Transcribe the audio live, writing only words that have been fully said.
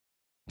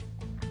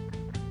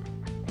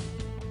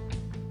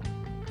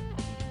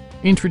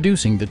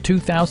Introducing the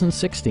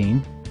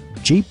 2016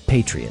 Jeep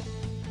Patriot.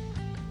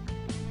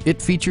 It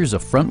features a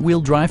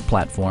front-wheel drive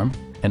platform,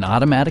 an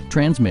automatic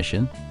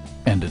transmission,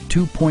 and a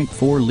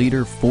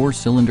 2.4-liter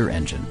four-cylinder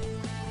engine.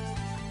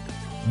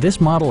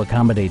 This model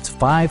accommodates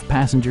 5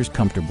 passengers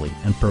comfortably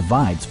and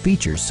provides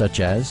features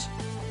such as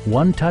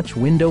one-touch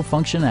window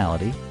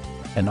functionality,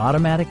 an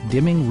automatic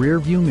dimming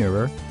rear-view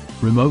mirror,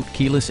 remote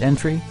keyless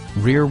entry,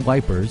 rear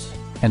wipers,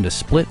 and a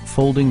split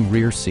folding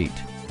rear seat.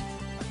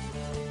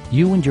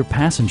 You and your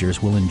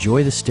passengers will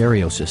enjoy the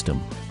stereo system,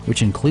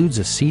 which includes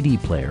a CD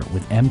player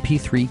with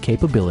MP3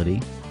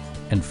 capability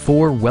and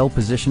 4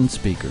 well-positioned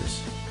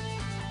speakers.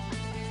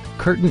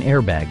 Curtain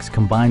airbags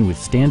combine with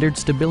standard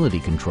stability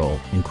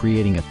control in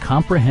creating a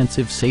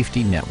comprehensive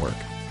safety network.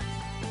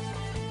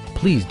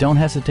 Please don't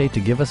hesitate to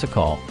give us a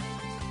call.